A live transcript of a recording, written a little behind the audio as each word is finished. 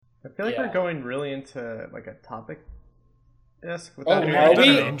I feel like we're going really into like a topic. Yes.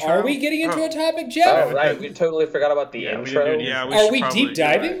 Are we getting into a topic, Jeff? Oh, right. We totally forgot about the intro. Are we deep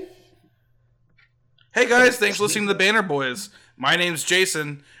diving? Hey guys, thanks for listening to the Banner Boys. My name's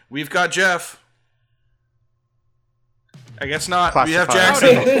Jason. We've got Jeff. I guess not. We have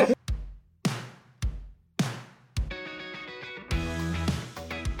Jackson.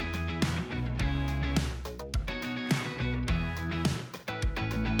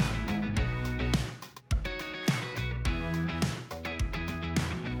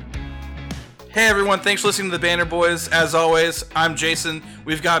 Hey everyone, thanks for listening to the Banner Boys. As always, I'm Jason.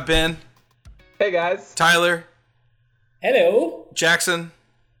 We've got Ben. Hey guys. Tyler. Hello. Jackson.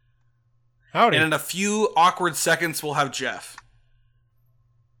 Howdy. And in a few awkward seconds, we'll have Jeff.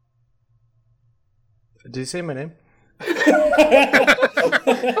 Did you say my name?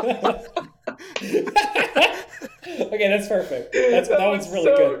 Okay, that's perfect. That one's really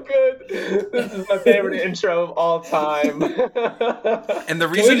so good. This is my favorite intro of all time. And the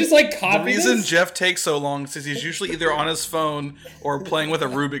reason, copy the reason this? Jeff takes so long is he's usually either on his phone or playing with a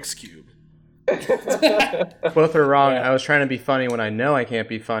Rubik's Cube. Both are wrong. I was trying to be funny when I know I can't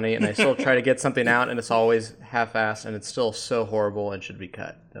be funny, and I still try to get something out, and it's always half-assed, and it's still so horrible and should be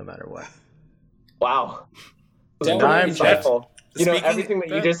cut, no matter what. Wow. I'm Jeff. You know, everything that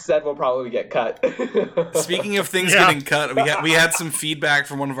you just said will probably get cut. Speaking of things getting cut, we had some feedback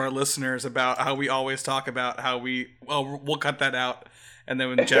from one of our listeners about how we always talk about how we'll cut that out, and then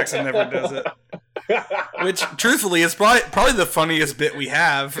when Jackson never does it. Which, truthfully, is probably the funniest bit we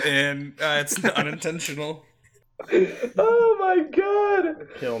have, and it's unintentional. Oh my god!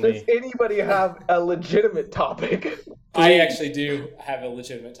 Kill me. Does anybody have a legitimate topic? I actually do have a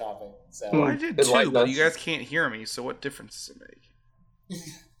legitimate topic. So I did too, but you guys can't hear me, so what difference does it make?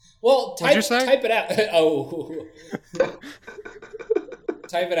 Well, type it out. Oh.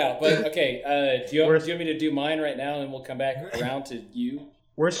 Type it out. But, okay, do you want me to do mine right now, and we'll come back around to you?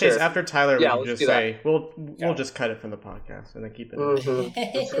 Worst case, after Tyler, we can let's just say, we'll just cut it from the podcast, and then keep it. We're going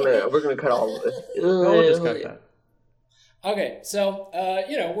to cut all of it. We'll just cut that. Okay, so,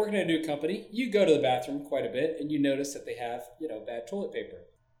 working at a new company, you go to the bathroom quite a bit, and you notice that they have, bad toilet paper.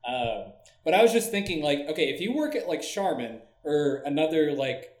 But I was just thinking, like, okay, if you work at, like, Charmin or another,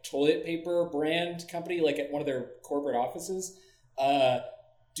 like, toilet paper brand company, like at one of their corporate offices,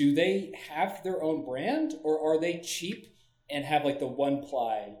 do they have their own brand, or are they cheap and have, like, the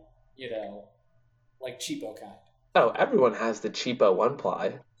one-ply, like, cheapo kind? Oh, everyone has the cheapo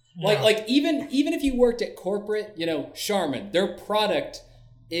one-ply. Like even if you worked at corporate, Charmin, their product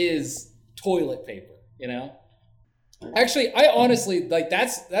is toilet paper, Actually, I honestly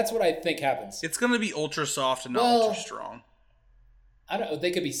that's what I think happens. It's gonna be ultra soft and not ultra strong. I don't know.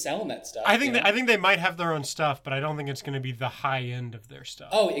 They could be selling that stuff. I think they might have their own stuff, but I don't think it's going to be the high end of their stuff.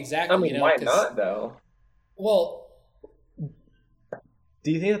 Oh, exactly. I mean, why not though? Well,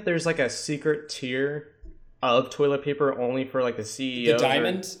 do you think that there's like a secret tier of toilet paper only for like the CEO, the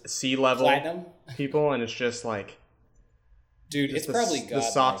diamond, C-level platinum people, and it's just like, dude, it's probably the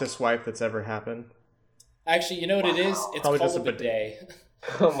softest wipe that's ever happened. Actually, you know what it is? It's probably called just a bidet.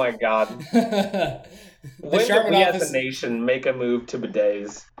 Oh my god. When did we as a nation make a move to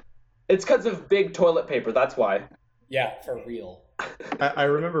bidets? It's because of big toilet paper, that's why. Yeah, for real. I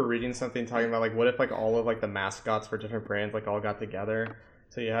remember reading something talking about like, what if like all of like the mascots for different brands like all got together?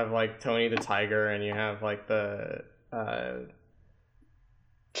 So you have like Tony the Tiger, and you have like the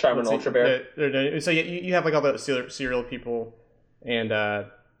Charmin Ultra Bear. So you have like all the cereal people and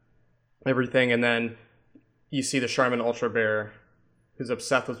everything, and then you see the Charmin Ultra Bear who's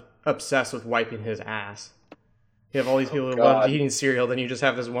obsessed with wiping his ass. You have all these people who love eating cereal, then you just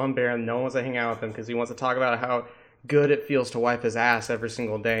have this one bear and no one wants to hang out with him because he wants to talk about how good it feels to wipe his ass every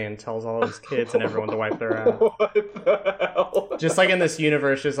single day, and tells all of his kids and everyone to wipe their ass. What the hell? Just like in this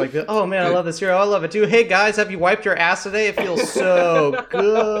universe, just like, oh man, I love this cereal, I love it too. Hey guys, have you wiped your ass today? It feels so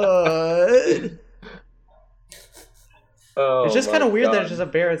good. Oh, it's just kind of weird that it's just a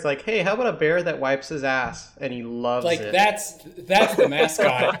bear. It's like, hey, how about a bear that wipes his ass and he loves it? That's the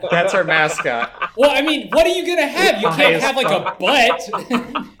mascot. That's our mascot. Well, I mean, what are you gonna have? You can't have like a butt.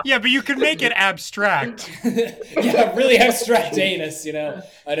 Yeah, but you can make it abstract. Yeah, really abstract anus, No,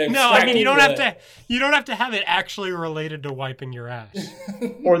 I mean you don't have to have it actually related to wiping your ass.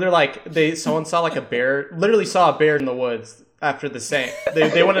 Or they're like, someone saw like a bear, literally saw a bear in the woods. After the same,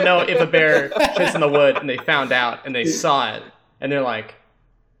 they want to know if a bear shits in the wood, and they found out, and they saw it, and they're like,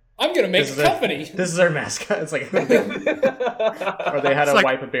 "I'm gonna make a company. This is our mascot." It's like, or they had to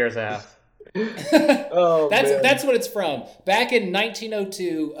wipe a bear's ass. That's what it's from. Back in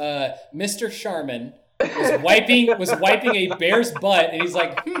 1902, Mr. Charmin was wiping a bear's butt, and he's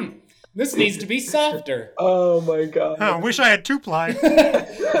like, this needs to be softer. Oh my god. I wish I had 2-ply.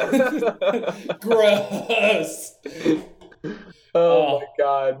 Gross. Oh my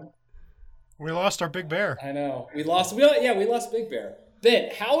god. We lost our big bear. I know. We lost Big Bear. Ben,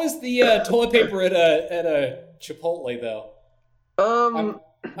 how is the toilet paper at a Chipotle though?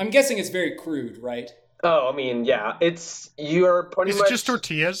 I'm guessing it's very crude, right? Oh, I mean, yeah. You're pretty much. Is it just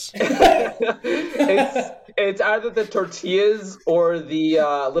tortillas? It's either the tortillas or the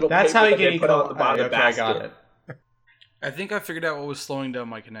little. That's how you get put on the bottom okay, basket. I got it. I think I figured out what was slowing down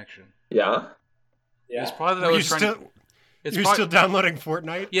my connection. Yeah. Yeah. It's probably that I was You're still downloading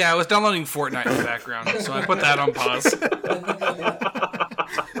Fortnite? Yeah, I was downloading Fortnite in the background, so I put that on pause.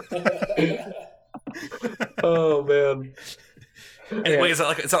 Oh man. Wait, is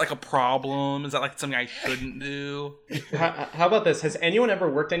that like a problem? Is that like something I shouldn't do? How about this? Has anyone ever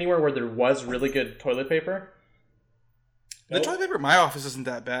worked anywhere where there was really good toilet paper? The toilet paper at my office isn't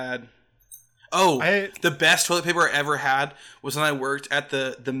that bad. Oh, the best toilet paper I ever had was when I worked at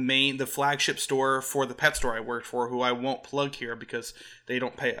the flagship store for the pet store I worked for, who I won't plug here because they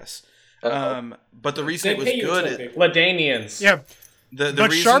don't pay us. But the reason it was good, Ladanians. Yeah. But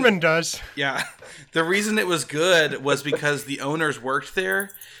reason, Charmin does. Yeah. The reason it was good was because the owners worked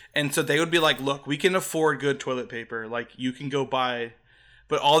there. And so they would be like, look, we can afford good toilet paper. Like, you can go buy.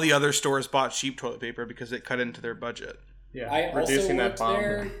 But all the other stores bought cheap toilet paper because it cut into their budget. Yeah, I reducing also that worked bomb.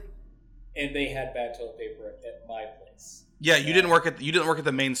 there, and they had bad toilet paper at my place. Yeah, you didn't work at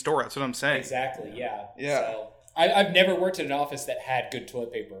the main store. That's what I'm saying. Exactly. Yeah. Yeah. So I've never worked in an office that had good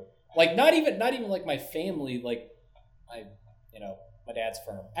toilet paper. Like not even like my family, like my dad's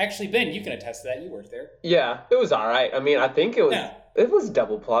firm. Actually, Ben, you can attest to that. You worked there. Yeah, it was all right. I mean, I think it was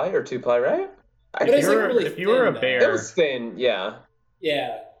double ply or 2-ply, right? If you were a bear, it was thin. Yeah.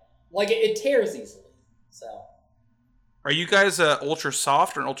 Yeah, like it tears easily. So. Are you guys a ultra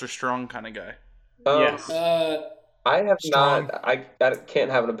soft or an ultra strong kind of guy? Yes. I have Strong. not. I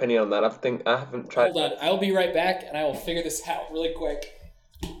can't have an opinion on that. I haven't tried. Hold on, I will be right back, and I will figure this out really quick.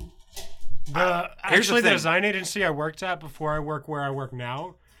 The design agency I worked at before I work where I work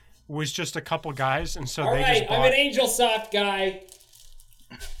now was just a couple guys, and so I'm an Angel Soft guy.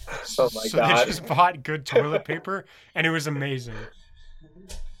 Oh my so god! They just bought good toilet paper, and it was amazing.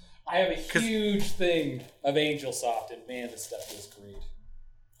 I have a huge thing of Angel Soft, and man, this stuff is great.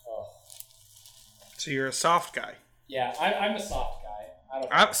 Oh. So you're a soft guy. Yeah, I'm a soft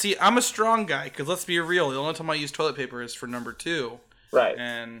guy. I'm a strong guy because let's be real. The only time I use toilet paper is for number 2. Right.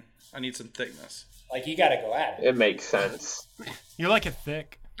 And I need some thickness. Like you got to go at it. It makes sense. You like it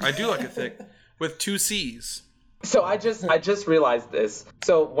thick. I do like it thick with 2 C's. So I just realized this.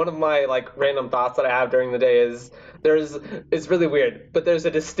 So one of my random thoughts that I have during the day is it's really weird, but there's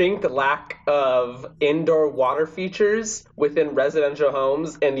a distinct lack of indoor water features within residential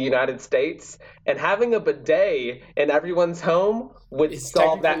homes in the United States, and having a bidet in everyone's home would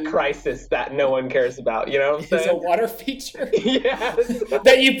solve that crisis that no one cares about. You know what I'm saying? It's a water feature? Yes.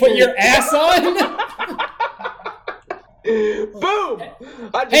 That you put your ass on? Boom!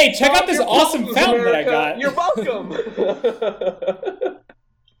 Hey, check out this awesome fountain that I got. You're welcome.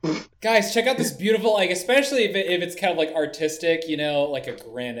 Guys, check out this beautiful, especially if it's kind of artistic, like a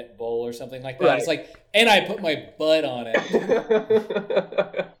granite bowl or something like that. Right. It's and I put my butt on it.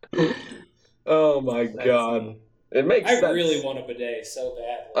 Oh my god. It makes sense. I really want a bidet so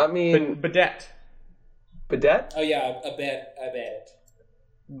bad. I mean... bidet. Bidet? Oh yeah, I bet it.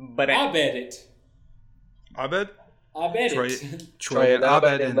 Bidet. I bet it. Abed? I bet it. Troy and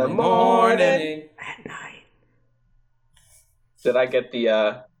Abed in the morning. At night. Did I get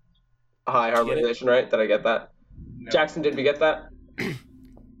the high harmonization right? Did I get that? No. Jackson, did we get that?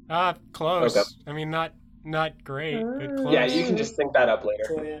 Close. Okay. I mean, not great, but close. Yeah, you can just sync that up later.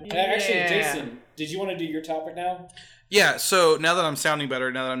 Actually, Jason, did you want to do your topic now? Yeah, so now that I'm sounding better,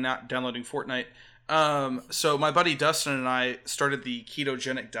 now that I'm not downloading Fortnite, so my buddy Dustin and I started the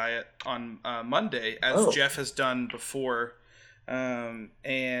ketogenic diet on Monday, as Jeff has done before. And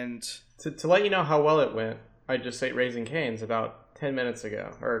to let you know how well it went, I just ate Raising Cane's about 10 minutes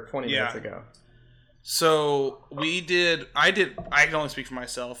ago, or 20 minutes ago. So I can only speak for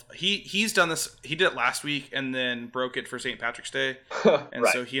myself. He's done this, he did it last week and then broke it for St. Patrick's Day. And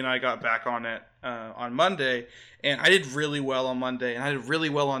right. So he and I got back on it on Monday, and I did really well on Monday, and I did really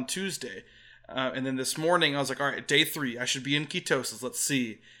well on Tuesday. And then this morning I was like, all right, day 3, I should be in ketosis. Let's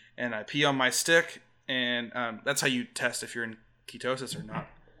see. And I pee on my stick, and that's how you test if you're in ketosis or not.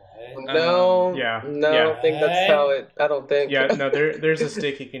 No, yeah, no, yeah. I don't think that's how it. I don't think. Yeah, no, there's a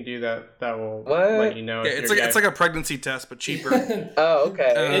stick you can do that will What? let you know. Yeah, if it's like a pregnancy test, but cheaper. Oh,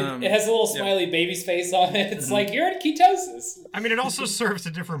 okay. It has a little smiley baby's face on it. It's like, you're in ketosis. I mean, it also serves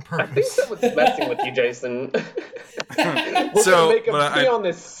a different I think purpose. someone's messing with you, Jason. We're So, gonna make him but pee on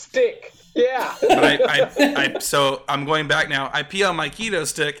this stick. Yeah. But so I'm going back now. I pee on my keto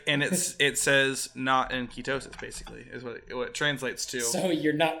stick, and it says not in ketosis. Basically, is what it translates to. So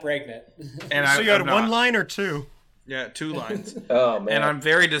you're not pregnant. And So you had I'm one not. line or two? Yeah, 2 lines. Oh man. And I'm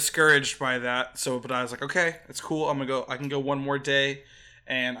very discouraged by that. So, but I was like, okay, it's cool. I can go one more day,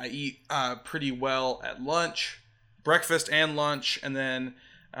 and I eat pretty well at lunch, breakfast and lunch, and then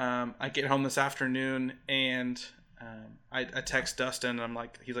I get home this afternoon, and I text Dustin, and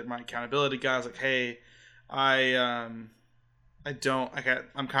he's like my accountability guy. I was like, hey, I'm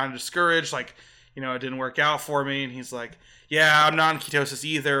kind of discouraged. Like, it didn't work out for me. And he's like, yeah, I'm not in ketosis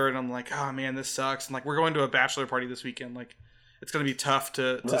either. And I'm like, oh man, this sucks. And like, we're going to a bachelor party this weekend. Like, it's going to be tough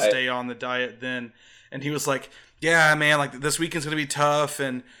to Right. stay on the diet then. And he was like, yeah, man, like this weekend's going to be tough.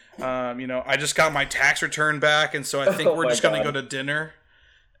 And, I just got my tax return back. And so I think we're my just going to God. go to dinner.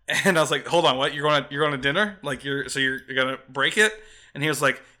 And I was like, hold on, what? You're going to dinner? Like, you're going to break it? And he was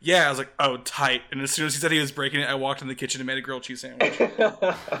like, yeah. I was like, oh, tight. And as soon as he said he was breaking it, I walked in the kitchen and made a grilled cheese sandwich.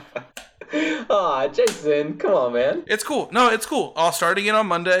 Aw, Jason, come on, man. It's cool. No, it's cool. I'll start again on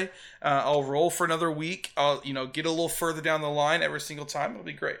Monday. I'll roll for another week. I'll, get a little further down the line every single time. It'll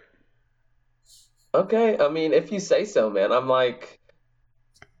be great. Okay, I mean, if you say so, man. I'm like,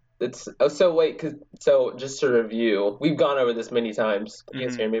 it's. Oh, so wait, so just to review, we've gone over this many times. Can you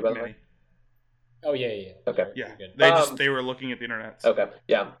guys hear me, by the way? Oh, yeah. Okay. Yeah. You're good. They were looking at the internet. Okay,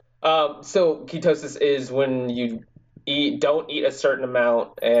 yeah. So ketosis is when you don't eat a certain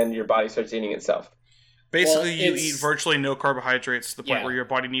amount and your body starts eating itself. Basically, Well, you it's- eat virtually no carbohydrates to the point Yeah. where your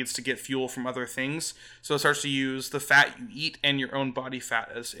body needs to get fuel from other things. So it starts to use the fat you eat and your own body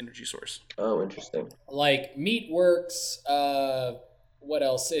fat as energy source. Oh, interesting. Like meat works. What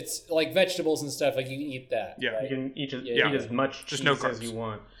else? It's like vegetables and stuff. Like you can eat that. Yeah. right? You can eat Yeah. as much Just cheese no as carbs. you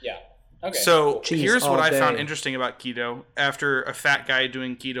want. Yeah. Okay. So cool. Cheese here's what all I found day. interesting about keto after a fat guy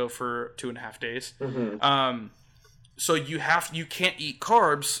doing keto for 2.5 days. Mm-hmm. So you can't eat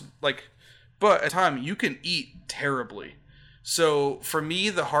carbs, but at a time you can eat terribly. So for me,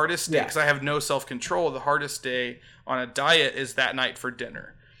 the hardest day, Yeah. because I have no self-control, the hardest day on a diet is that night for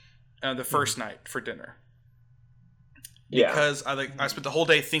dinner, the first night for dinner. Yeah. Because I spent the whole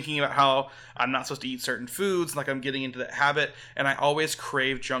day thinking about how I'm not supposed to eat certain foods, like I'm getting into that habit, and I always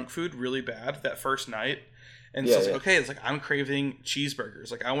crave junk food really bad that first night. And so Yeah, it's like, yeah. okay, it's like I'm craving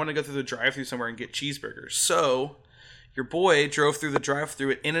cheeseburgers. Like I want to go through the drive-thru somewhere and get cheeseburgers. So your boy drove through the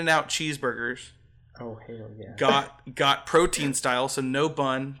drive-thru at In-N-Out Cheeseburgers, Oh hell yeah! got protein style, so no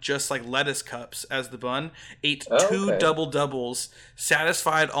bun, just like lettuce cups as the bun. Ate Oh, 2 okay. double doubles,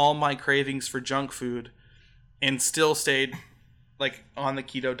 satisfied all my cravings for junk food, and still stayed on the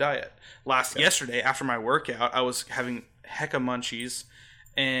keto diet. Yesterday after my workout, I was having hecka munchies,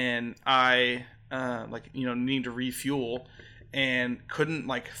 and I needing to refuel, and couldn't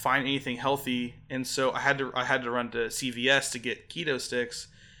find anything healthy, and so I had to run to CVS to get keto sticks,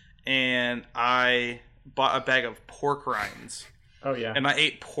 and I bought a bag of pork rinds, Oh yeah. and I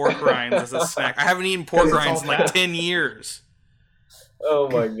ate pork rinds as a snack. I haven't eaten pork It's all rinds in fat. 10 years. Oh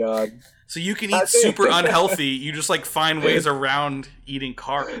my God. So you can eat super unhealthy. You just find ways around eating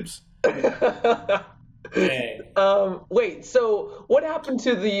carbs. Dang. Wait, so what happened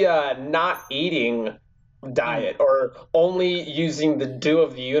to the not eating diet or only using the dew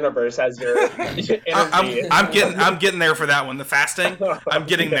of the universe as your energy? I'm getting there for that one. The fasting, I'm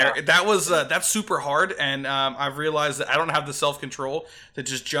getting Yeah. there. That was that's super hard, and I've realized that I don't have the self control to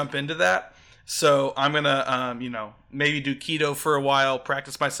just jump into that. So I'm gonna maybe do keto for a while,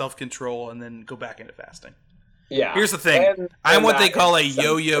 practice my self control, and then go back into fasting. Yeah. Here's the thing: And I'm what they that call a is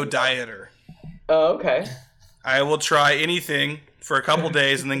yo-yo something. dieter. Oh, okay. I will try anything for a couple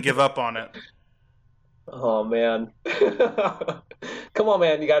days and then give up on it. Oh man. Come on,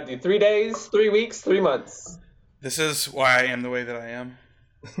 man. You got to do 3 days, 3 weeks, 3 months. This is why I am the way that I am.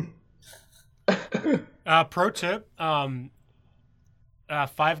 Pro tip: Five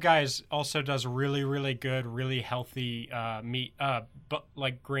Guys also does really, really good, really healthy meat,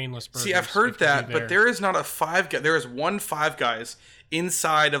 but grainless burgers. See, I've heard if you that, do but there is not a Five Guys. There is one Five Guys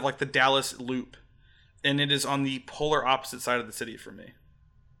inside of the Dallas Loop, and it is on the polar opposite side of the city for me.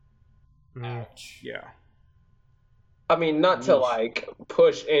 Mm. Ouch. Yeah. I mean, not to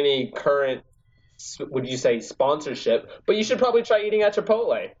push any current, would you say, sponsorship, but you should probably try eating at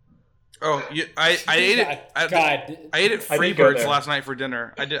Chipotle. Oh, I ate it. God. I ate at I did go Freebirds there. last night for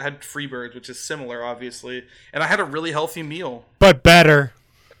dinner. Had Freebirds, which is similar, obviously, and I had a really healthy meal. But better.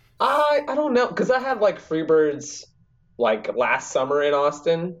 I don't know, because I had like Freebirds like last summer in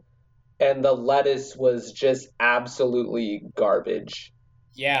Austin, and the lettuce was just absolutely garbage.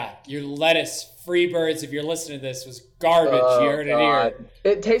 Yeah, your lettuce, Freebirds, if you're listening to this, was garbage. Oh, You heard it God.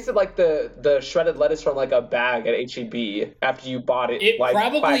 here. It tasted like the shredded lettuce from like a bag at HEB after you bought it. It like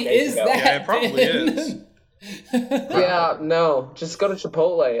 5 probably days is ago. that. Yeah, it probably Ben. is. Yeah, no, just go to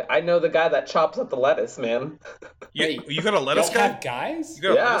Chipotle. I know the guy that chops up the lettuce, man. Wait, You got a lettuce Don't guy? have guys? You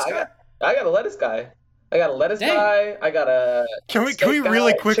got a Yeah, lettuce guy? I got a lettuce guy. I got a lettuce Dang. guy. I got a. Can we steak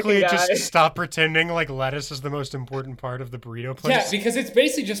really guy, quickly chicken just guy. stop pretending like lettuce is the most important part of the burrito place? Yeah, because it's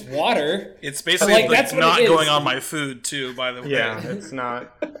basically just water. It's basically Like, like, that's what not it is. going on my food too. By the way, Yeah, it's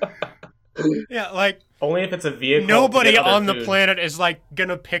not. Yeah, like Only if it's a vehicle. to nobody get other on the food. planet is like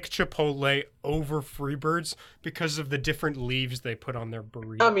gonna pick Chipotle over Freebirds because of the different leaves they put on their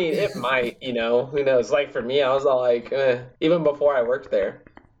burrito. I mean, it might, who knows? Like for me, I was all like, even before I worked there.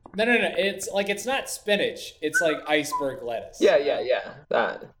 No. It's not spinach. It's like iceberg lettuce. Yeah,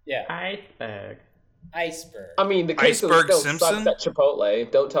 that. Yeah, Iceberg. iceberg. I mean, the queso Iceberg still Simpson? sucks at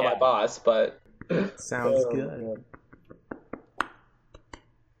Chipotle. Don't tell Yeah. my boss, but Sounds Oh, good.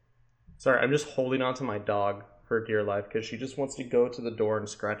 Sorry, I'm just holding on to my dog for dear life because she just wants to go to the door and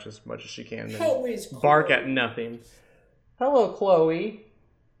scratch as much as she can and Chloe's bark at nothing. Hello, Chloe.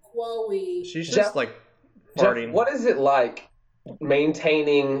 Chloe. She's just Jeff- like Jeff, farting. what is it like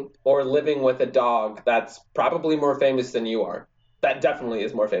maintaining or living with a dog that's probably more famous than you are? That definitely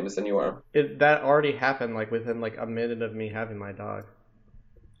is more famous than you are. That already happened like within like a minute of me having my dog.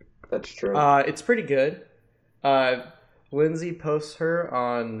 That's true. It's pretty good. Lindsay posts her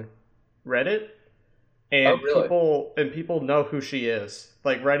on Reddit, and Oh, really? people know who she is.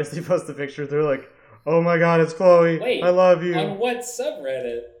 Like right as they post the picture, they're like, "Oh my God, it's Chloe! Wait, I love you." On what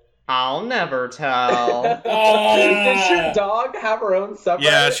subreddit? I'll never tell. Does your dog have her own subreddit?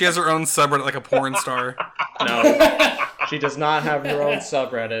 Yeah, she has her own subreddit like a porn star. No, she does not have her own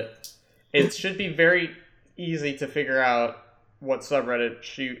subreddit. It should be very easy to figure out what subreddit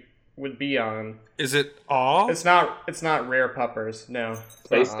she would be on. Is it all? It's not rare puppers. No,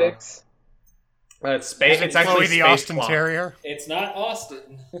 Space sticks. It's space. It's actually Chloe the Space Austin Claw. Terrier. It's not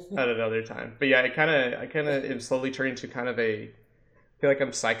Austin. At another time. But yeah, I kind of am slowly turning to kind of I feel like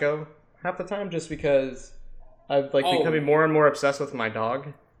I'm psycho half the time just because I've like Oh. becoming more and more obsessed with my dog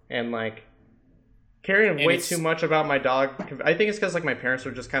and like caring And way it's- too much about my dog. I think it's because like my parents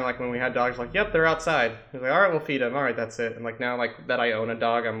were just kind of like when we had dogs, like, yep, they're outside. They're like, all right, we'll feed them. All right, that's it. And like now, like that I own a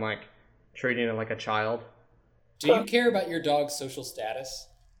dog, I'm like treating it like a child. Do you care about your dog's social status?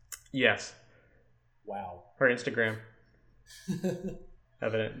 Yes, Wow. her Instagram.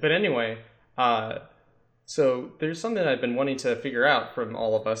 Evident. But anyway, so there's something I've been wanting to figure out from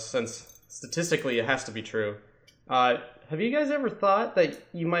all of us, since statistically it has to be true. Have you guys ever thought that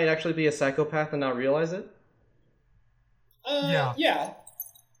you might actually be a psychopath and not realize it? Yeah. Yeah.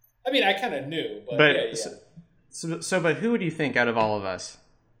 I mean, I kind of knew, but, But yeah. but who would you think out of all of us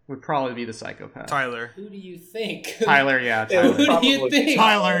would probably be the psychopath? Tyler. Who do you think? Tyler, yeah, It Who Tyler. would do you Probably think?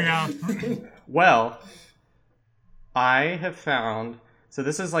 Tyler, yeah. Well, I have found, so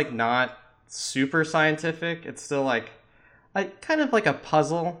this is like not super scientific. It's still like kind of like a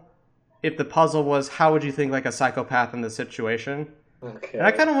puzzle. If the puzzle was, how would you think like a psychopath in this situation? Okay. And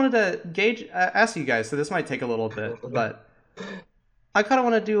I kind of wanted to ask you guys, so this might take a little bit, but I kind of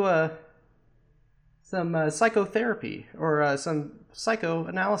want to do some psychotherapy or some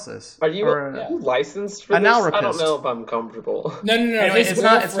psychoanalysis. Are you or, licensed for An this? I alrapist. don't know if I'm comfortable. No. Anyway, his it's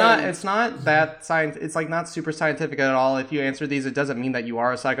not that science. It's like not super scientific at all. If you answer these, it doesn't mean that you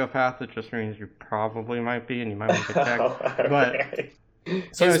are a psychopath. It just means you probably might be, and you might want to get checked. But Okay.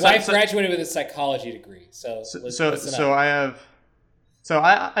 so, His anyways, wife so- graduated with a psychology degree, so listen up.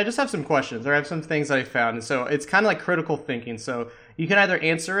 I just have some questions, or I have some things that I found, and so it's kind of like critical thinking. So you can either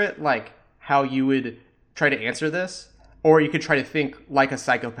answer it like how you would try to answer this, or you could try to think like a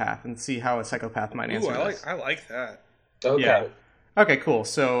psychopath and see how a psychopath might Ooh, answer this. I like that. Okay. Yeah. Okay, cool.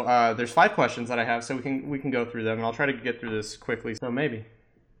 So there's 5 questions that I have, so we can go through them, and I'll try to get through this quickly. So maybe.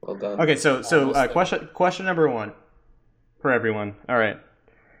 Well done. Okay, so Almost there. question number 1 for everyone. All right.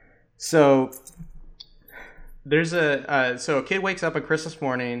 So there's a kid wakes up on Christmas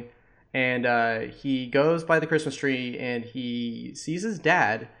morning, and he goes by the Christmas tree, and he sees his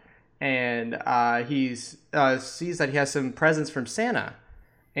dad, and he sees that he has some presents from Santa,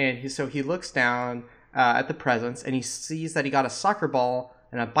 and he looks down at the presents, and he sees that he got a soccer ball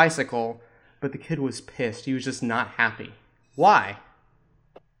and a bicycle, but the kid was pissed. He was just not happy. Why?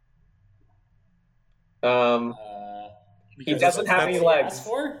 He Because doesn't have any legs. Asked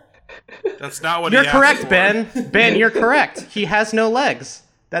for? That's not what You're he asked correct, for. Ben. Ben, you're correct. He has no legs.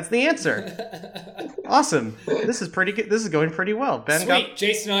 That's the answer. Awesome. This is pretty good. This is going pretty well. Ben Sweet.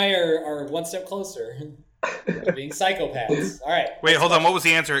 Jason and I are one step closer to being psychopaths. All right. Wait, hold on. What was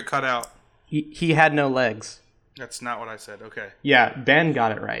the answer? It cut out. he had no legs. That's not what I said. Okay. Yeah, Ben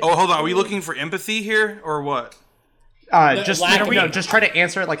got it right. Oh, hold on. Are we looking for empathy here or what? Just lack of- just try to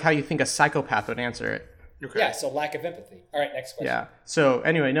answer it like how you think a psychopath would answer it. Okay. Yeah, so lack of empathy. All right, next question. Yeah. So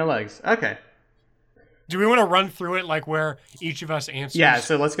anyway, no legs. Okay. Do we want to run through it like where each of us answers? Yeah.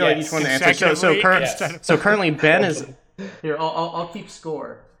 So let's go at Yes. each one to answer. Consecutively, So currently Ben is here. I'll keep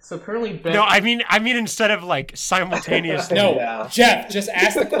score. So currently Ben. No, I mean instead of like simultaneously. No, Yeah. Jeff, just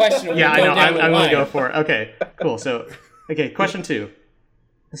ask the question. and Yeah, I we'll know. go down I'm the going line. to go for it. Okay, cool. So, question 2.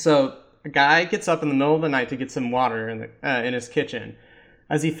 So, a guy gets up in the middle of the night to get some water in his kitchen.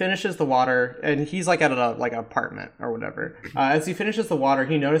 As he finishes the water, and he's like at a like apartment or whatever. As he finishes the water,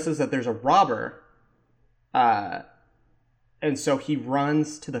 he notices that there's a robber. And so he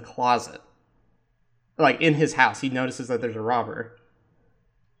runs to the closet. Like in his house, he notices that there's a robber.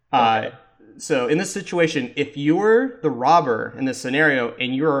 So in this situation, if you were the robber in this scenario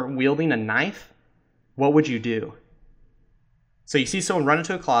and you're wielding a knife, what would you do? So you see someone run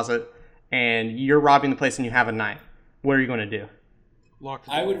into a closet and you're robbing the place and you have a knife. What are you going to do? Lock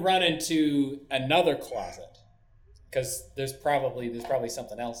the I door. would run into another closet because there's probably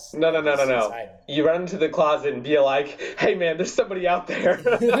something else. No. inside. You run into the closet and be like, "Hey, man, there's somebody out there."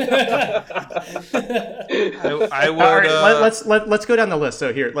 I would. All right, let's go down the list.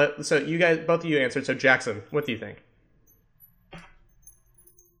 So here, so you guys, both of you answered. So Jackson, what do you think?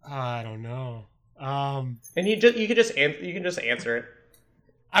 I don't know. And you can just answer it.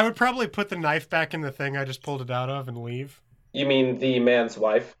 I would probably put the knife back in the thing I just pulled it out of and leave. You mean the man's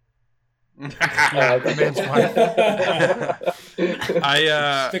wife? Yeah, the man's wife.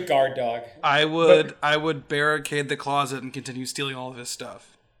 The guard dog. I would barricade the closet and continue stealing all of his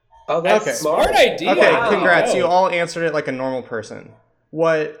stuff. Oh, that's Okay. Smart idea. Okay, Wow. congrats. Go. You all answered it like a normal person.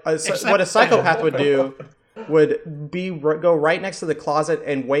 What a psychopath would do would be go right next to the closet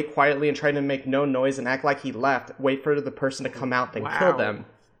and wait quietly and try to make no noise and act like he left. Wait for the person to come out, then kill them.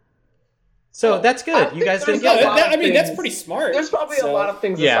 So that's good. You guys didn't there's get a lot that. of that's things- pretty smart. There's probably a lot of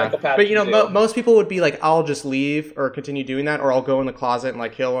things a Yeah, psychopath but you know, can do. most people would be like, "I'll just leave or continue doing that, or I'll go in the closet and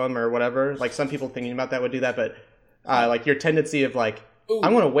like kill him or whatever." Like some people thinking about that would do that, but like your tendency of like,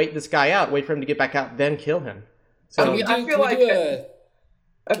 "I'm going to wait this guy out, wait for him to get back out, then kill him." So Can we I do, feel can we like- do,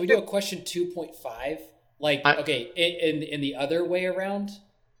 can we do a question 2.5? Like, okay, in the other way around?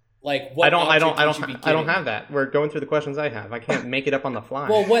 Like, what I object would you be don't getting? have that. We're going through the questions I have. I can't make it up on the fly.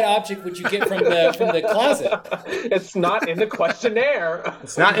 Well, what object would you get from the closet? It's not in the questionnaire.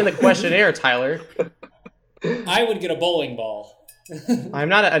 It's not in the questionnaire, Tyler. I would get a bowling ball. I'm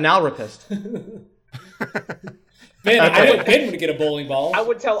not an analrapist. Ben would get a bowling ball. I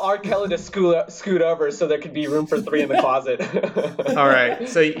would tell R. Kelly to scoot over so there could be room for 3 in the closet. All right,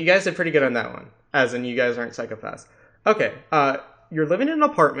 so you guys did pretty good on that one, as in you guys aren't psychopaths. Okay, you're living in an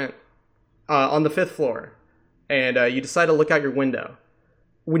apartment on the 5th floor, and you decide to look out your window.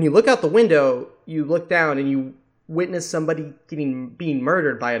 When you look out the window, you look down and you witness somebody being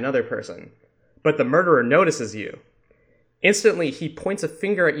murdered by another person, but the murderer notices you. Instantly, he points a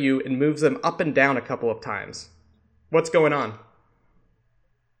finger at you and moves them up and down a couple of times. What's going on?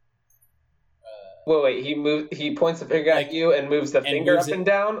 Wait, he points the finger at you and moves the finger moves up it- and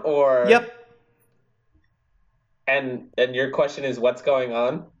down, or Yep. And your question is what's going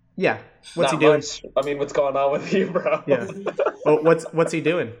on? Yeah. What's Not he doing? much. I mean, what's going on with you, bro? Yeah. Oh, what's he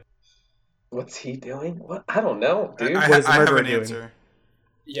doing? What's he doing? What? I don't know, dude. What is the I have murderer an doing? answer.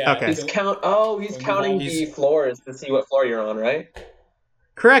 Yeah. Okay. He's counting the He's- floors to see what floor you're on, right?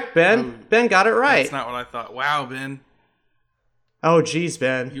 Correct, Ben. Ben got it right. That's not what I thought. Wow, Ben. Oh, geez,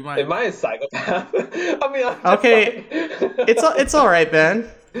 Ben. You might. Am I a psychopath? I mean, I'm just Okay. like- It's all right, Ben.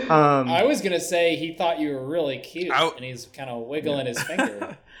 I was gonna say he thought you were really cute, Out. and he's kind of wiggling his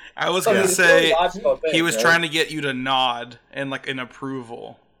finger. I was I mean, gonna it's a really say logical thing, he was right? trying to get you to nod and like an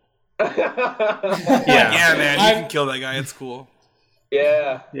approval. Yeah. Yeah, man, you I'm- can kill that guy. It's cool.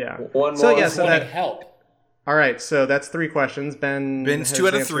 Yeah. Yeah. One So more. yeah, so Wanting that help. all right. So that's 3 questions. Ben. Ben's has 2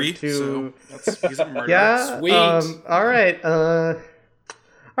 out of answered 3. two- So he's a murderer. Yeah. Sweet. All right. All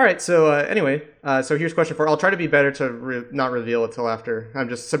right. So anyway, so here's question 4. I'll try to be better to not reveal it till after. I'm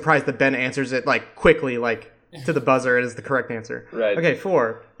just surprised that Ben answers it like quickly, like to the buzzer. It is the correct answer. Right. Okay.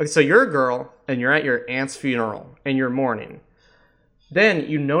 4. Okay. So you're a girl and you're at your aunt's funeral and you're mourning. Then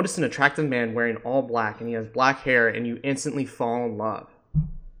you notice an attractive man wearing all black and he has black hair and you instantly fall in love.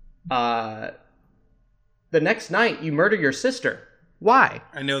 the next night you murder your sister. Why?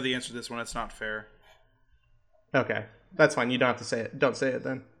 I know the answer to this one. It's not fair. Okay, that's fine. You don't have to say it. Don't say it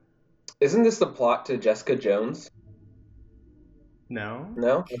then. Isn't this the plot to Jessica Jones? No.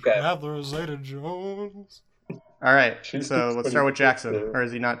 No? Okay. Adler Zeta Jones. All right. She's So let's start with Jackson. pretty- Or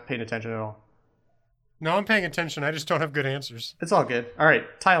is he not paying attention at all? No, I'm paying attention. I just don't have good answers. It's all good. All right,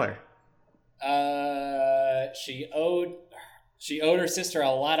 Tyler. She owed her sister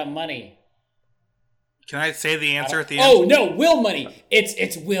a lot of money. Can I say the answer at the Oh end? no, will money.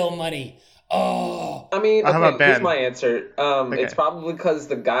 It's will money. Oh, I mean, How about okay, here's Ben? my answer. It's probably because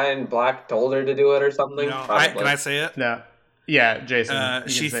the guy in black told her to do it or something. No, Probably. can I say it? No. Yeah, Jason. you can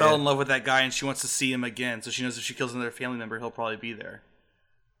She say fell it. in love with that guy and she wants to see him again. So she knows if she kills another family member, he'll probably be there.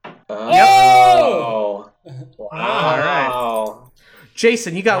 Oh! Wow. All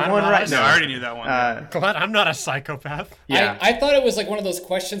Jason, you got I'm one not right a- No, now. I already knew that one. Glad I'm not a psychopath. Yeah. I thought it was like one of those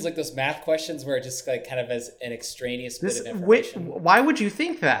questions, like those math questions, where it just like kind of has an extraneous bit of information. Why would you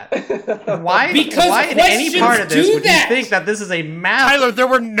think that? Why? Because why in any questions part of this do would that! you think that this is a math? Tyler, there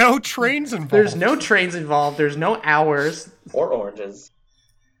were no trains involved. There's no trains involved. There's no hours. Or oranges.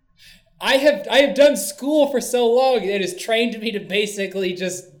 I have done school for so long, it has trained me to basically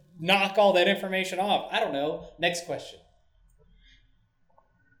just knock all that information off. I don't know. Next question.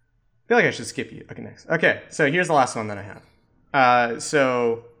 I feel like I should skip you. Okay, next. Okay, so here's the last one that I have.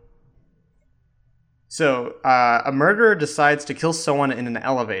 A murderer decides to kill someone in an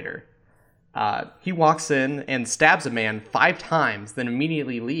elevator. He walks in and stabs a man 5 times, then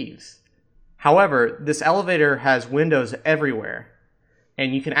immediately leaves. However, this elevator has windows everywhere,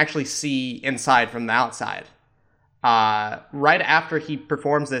 and you can actually see inside from the outside. Right after he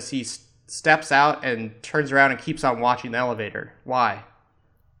performs this, he steps out and turns around and keeps on watching the elevator. Why?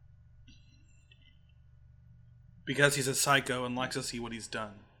 Because he's a psycho and likes to see what he's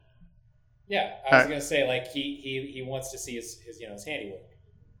done. Yeah, I was gonna say like he wants to see his handiwork.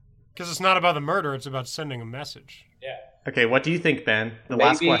 Because it's not about the murder, it's about sending a message. Yeah. Okay, what do you think, Ben? The Maybe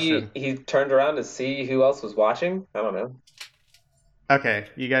last question. he turned around to see who else was watching? I don't know. Okay,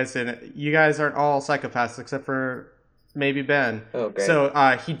 you guys didn't. You guys aren't all psychopaths except for maybe Ben. Okay.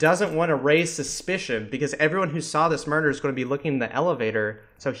 So he doesn't want to raise suspicion because everyone who saw this murder is going to be looking in the elevator.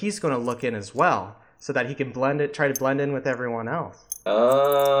 So he's going to look in as well, so that he can try to blend in with everyone else.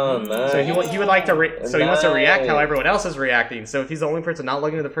 Oh, nice. So he would like to. He wants to react how Nice. everyone else is reacting. So if he's the only person not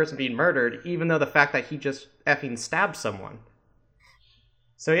looking at the person being murdered, even though the fact that he just effing stabbed someone.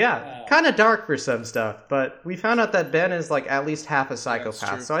 So yeah, kind of dark for some stuff, but we found out that Ben is like at least half a psychopath.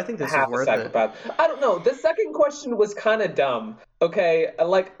 true. So I think this Half is a worth it. psychopath. I don't know. The second question was kind of dumb. Okay,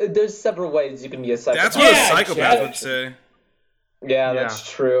 like there's several ways you can be a psychopath. That's what Yeah, a psychopath yeah. would say. Yeah, that's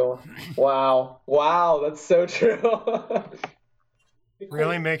true. Wow, that's so true.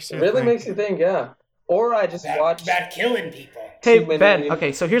 Really makes you Really think. makes you think, yeah. Or I just watch. About killing people. Hey, too many Ben,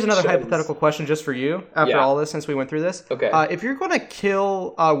 okay, so here's another shows. hypothetical question just for you after Yeah. all this, since we went through this. Okay. If you're going to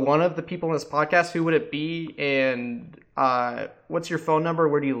kill one of the people in this podcast, who would it be? And what's your phone number?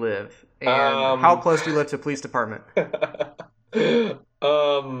 Where do you live? And how close do you live to a police department?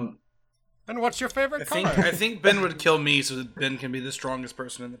 And what's your favorite color? I think Ben would kill me so that Ben can be the strongest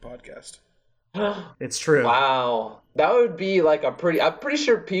person in the podcast. It's true. Wow. That would be like I'm pretty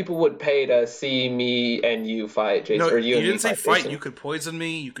sure people would pay to see me and you fight, Jason. No, or you and me didn't say fight. Jason. You could poison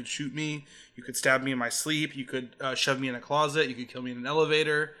me. You could shoot me. You could stab me in my sleep. You could shove me in a closet. You could kill me in an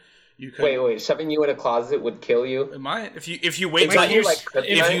elevator. You could. Wait. Shoving you in a closet would kill you? Am I? If you wait Is till that your, like,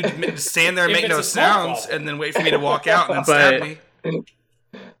 if you stand there and If make it's no a small sounds closet. and then wait for me to walk out and then stab But- me.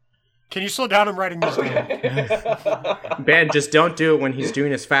 Can you slow down? I'm writing this down. Ben, just don't do it when he's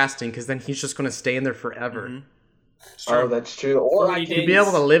doing his fasting, because then he's just going to stay in there forever. Mm-hmm. Oh, that's true. Or 40 I You'd can, be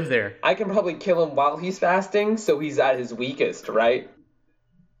able to live there. I can probably kill him while he's fasting, so he's at his weakest, right?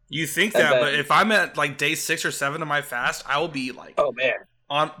 You think And that, then- but if I'm at like day 6 or 7 of my fast, I will be like Oh man,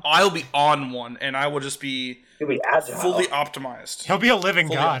 I'll be on one, and I will just be he'll be agile. fully optimized. He'll be a living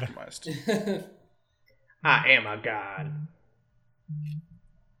Fully god. optimized. I am a god.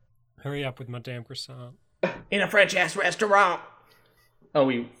 Hurry up with my damn croissant. In a French ass restaurant. Oh,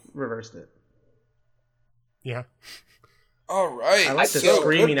 we reversed it. Yeah. All right. I like the So,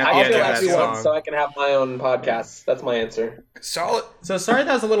 screaming at the I'll end of kill that everyone song. so I can have my own podcast. That's my answer. Solid. So sorry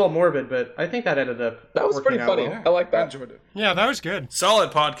that was a little morbid, but I think that ended up That was working pretty out funny. well. I like I that. enjoyed it. Yeah, that was good. Solid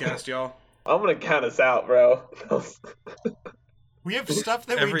podcast, y'all. I'm gonna count us out, bro. We have stuff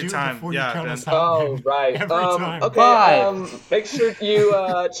that Every we do time, before yeah, you count Ben. us out. Oh, man. right. Every time. Okay, 5, make sure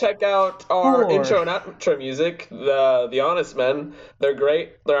you check out our 4. intro and outro music, the Honest Men. They're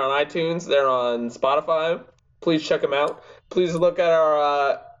great. They're on iTunes. They're on Spotify. Please check them out. Please look at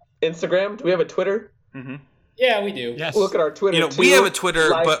our Instagram. Do we have a Twitter? Mm-hmm. Yeah, we do. Yes. Look at our Twitter. We too. have a Twitter,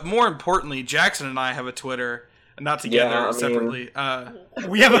 Like- but more importantly, Jackson and I have a Twitter, not together, Yeah, I mean- separately.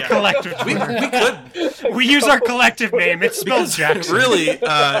 We have a collective We Twitter. could. We use our collective name. It's spelled Jackson. Really,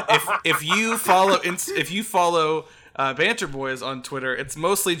 if you follow Banter Boys on Twitter, it's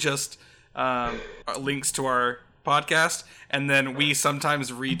mostly just links to our podcast, and then we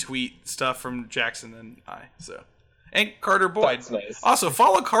sometimes retweet stuff from Jackson and I. And Carter Boyd. That's nice. Also,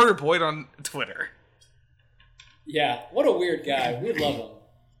 follow Carter Boyd on Twitter. Yeah, what a weird guy. We love him.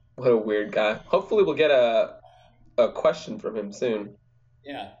 What a weird guy. Hopefully, we'll get a question from him soon.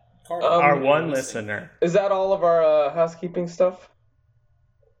 Yeah. Carter, Our you're one listening. listener. Is that all of our housekeeping stuff?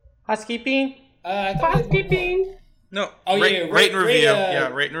 Housekeeping. I thought we had one more. No. Oh, rate, yeah, rate and review.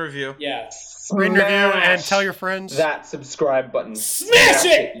 rate, Rate and review. Yeah. Rate and review and Smash tell your friends. that subscribe button. Smash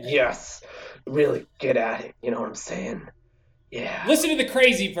it! Yes. Really get at it. You know what I'm saying? Yeah. Listen to the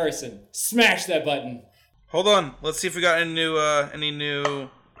crazy person. Smash that button. Hold on. Let's see if we got any new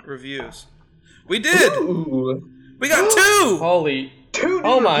reviews. We did. Ooh. We got two. Holy. 2 new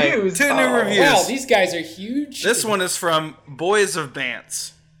Oh my. reviews. 2 new reviews. Wow, these guys are huge. This one is from Boys of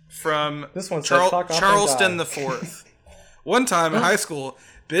Bants from This one says, "Fuck off and Charleston die." the Fourth. One time in high school,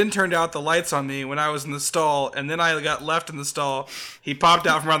 Ben turned out the lights on me when I was in the stall, and then I got left in the stall. He popped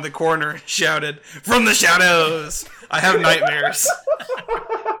out from around the corner and shouted, "From the shadows! I have nightmares."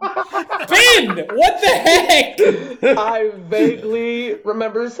 Ben, what the heck? I vaguely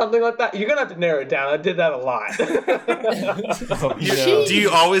remember something like that. You're going to have to narrow it down. I did that a lot. Oh, no. Do you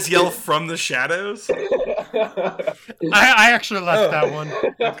always yell "From the shadows"? I actually left that one.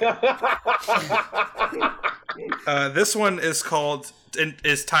 This one is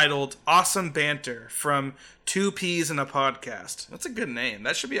titled "Awesome Banter" from Two Peas in a Podcast. That's a good name.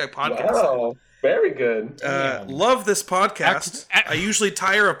 That should be a podcast. Wow. Very good. Love this podcast. I usually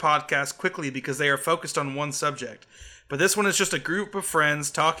tire a podcast quickly because they are focused on one subject. But this one is just a group of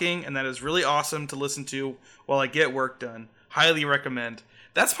friends talking, and that is really awesome to listen to while I get work done. Highly recommend.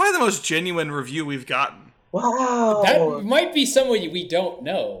 That's probably the most genuine review we've gotten. Wow. That might be someone we don't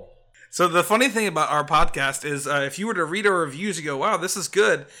know. So the funny thing about our podcast is if you were to read our reviews, you go, wow, this is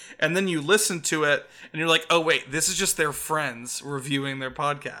good. And then you listen to it, and you're like, oh, wait, this is just their friends reviewing their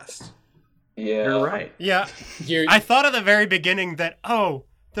podcast. Yeah. You're right. Yeah. You're, I thought at the very beginning that,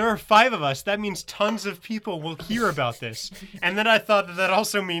 there are 5 of us. That means tons of people will hear about this. And then I thought that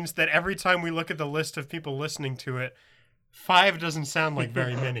also means that every time we look at the list of people listening to it, 5 doesn't sound like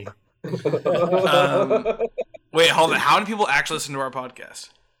very many. Wait, hold on. How many people actually listen to our podcast?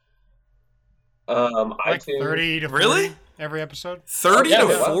 Like iTunes. 30 to 40 Really? every episode. 30 yeah, to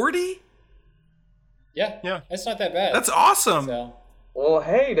yeah. 40? yeah, that's not that bad. That's awesome. So, Well,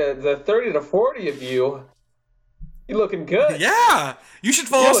 hey, the 30 to 40 of you, you looking good. Yeah. You should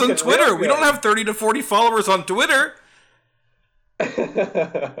follow Yeah, us on looking Twitter. real We don't good. have 30 to 40 followers on Twitter.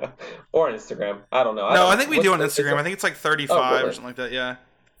 Or Instagram. I don't know. No, I think we what's do on the- Instagram. I think it's like 35 really? or something like that, yeah.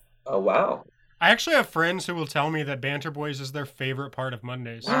 Oh, wow. I actually have friends who will tell me that Banter Boys is their favorite part of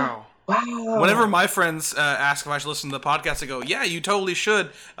Mondays. Wow. Wow. Whenever my friends ask if I should listen to the podcast, I go, yeah, you totally should.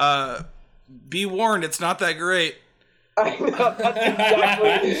 Be warned, it's not that great. I know,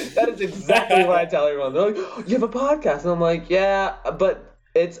 that is exactly what I tell everyone. They're like, oh, you have a podcast. And I'm like, yeah, but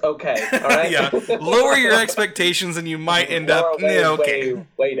it's okay. All right? Yeah. Lower your expectations and you might end up, okay.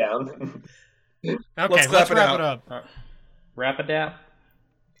 way down. Okay, Let's let's clap it wrap out. it up. Wrap it down.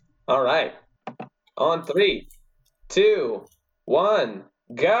 All right. On 3, 2, 1,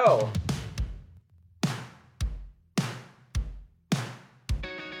 go.